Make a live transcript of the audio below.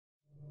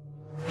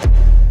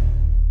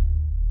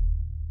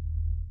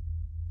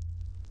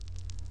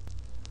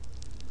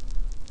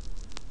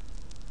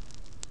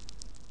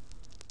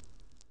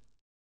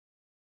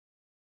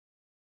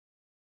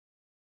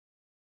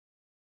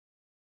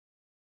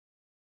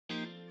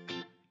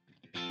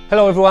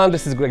Hello everyone,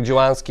 this is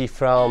Dziewonski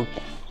from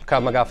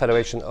Krav Maga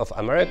Federation of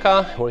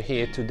America. We're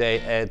here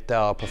today at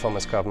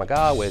Performance Krav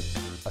Maga with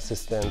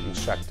assistant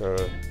instructor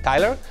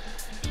Tyler.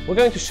 We're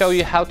going to show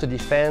you how to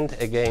defend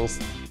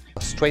against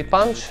a straight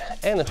punch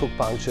and a hook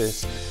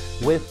punches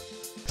with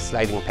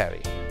sliding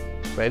parry.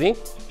 Ready?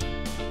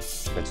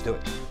 Let's do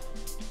it.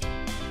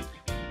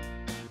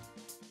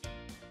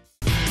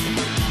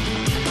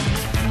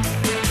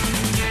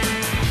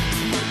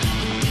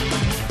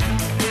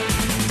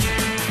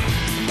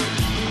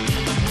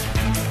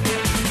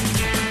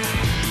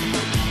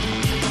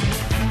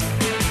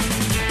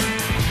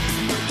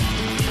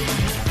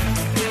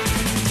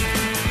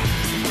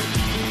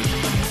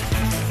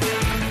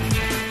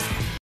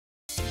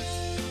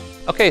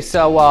 Okay,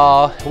 so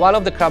one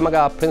of the Krav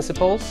Maga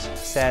principles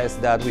says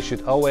that we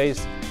should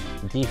always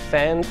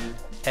defend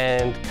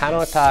and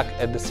counterattack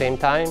at the same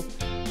time,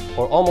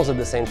 or almost at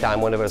the same time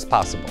whenever it's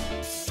possible.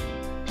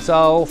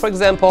 So, for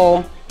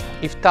example,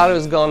 if Tyler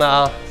is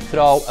gonna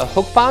throw a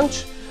hook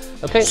punch,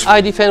 okay,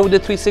 I defend with the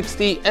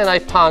 360 and I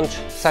punch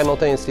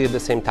simultaneously at the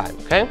same time,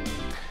 okay?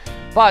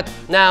 But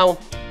now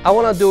I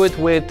wanna do it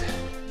with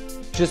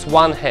just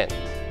one hand,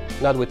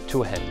 not with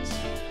two hands.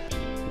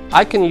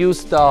 I can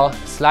use the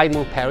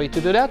sliding parry to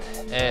do that.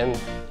 And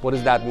what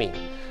does that mean?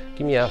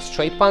 Give me a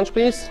straight punch,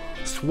 please.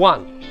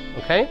 One,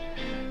 okay?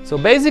 So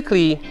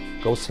basically,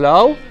 go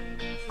slow.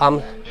 I'm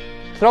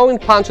throwing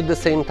punch at the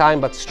same time,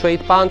 but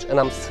straight punch, and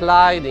I'm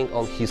sliding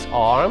on his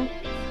arm.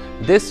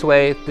 This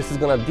way, this is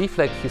gonna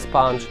deflect his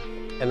punch,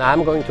 and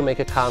I'm going to make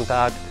a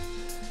contact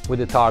with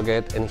the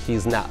target, and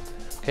he's not,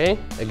 okay?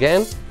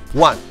 Again,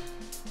 one.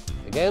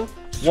 Again,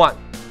 one.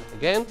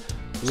 Again,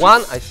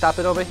 one. I stop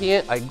it over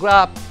here, I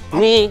grab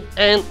knee,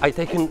 and I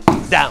take him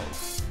down.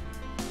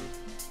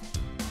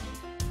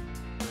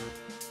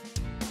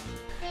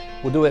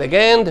 We'll do it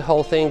again, the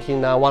whole thing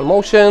in one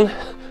motion.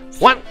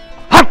 One,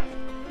 hop,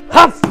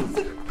 hop,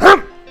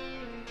 hop.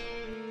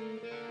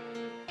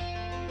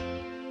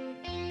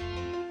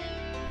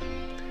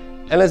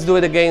 And let's do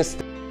it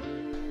against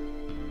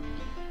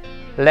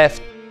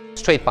left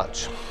straight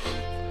punch.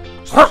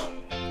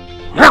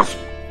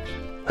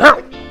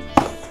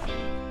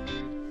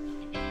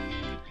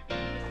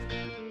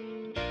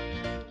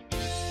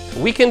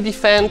 We can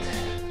defend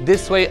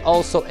this way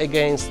also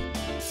against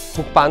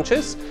hook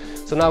punches.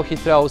 So now he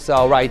throws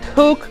a right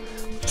hook.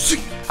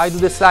 I do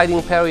the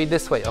sliding parry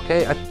this way,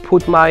 okay? I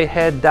put my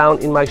head down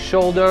in my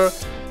shoulder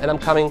and I'm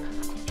coming,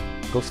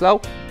 go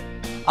slow,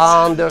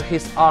 under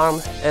his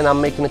arm, and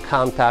I'm making a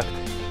contact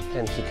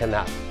and he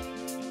cannot.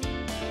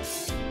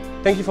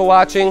 Thank you for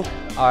watching.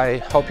 I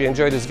hope you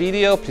enjoyed this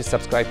video. Please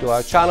subscribe to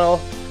our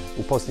channel.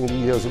 We're posting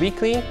videos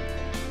weekly.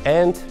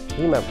 And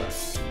remember,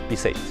 be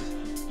safe.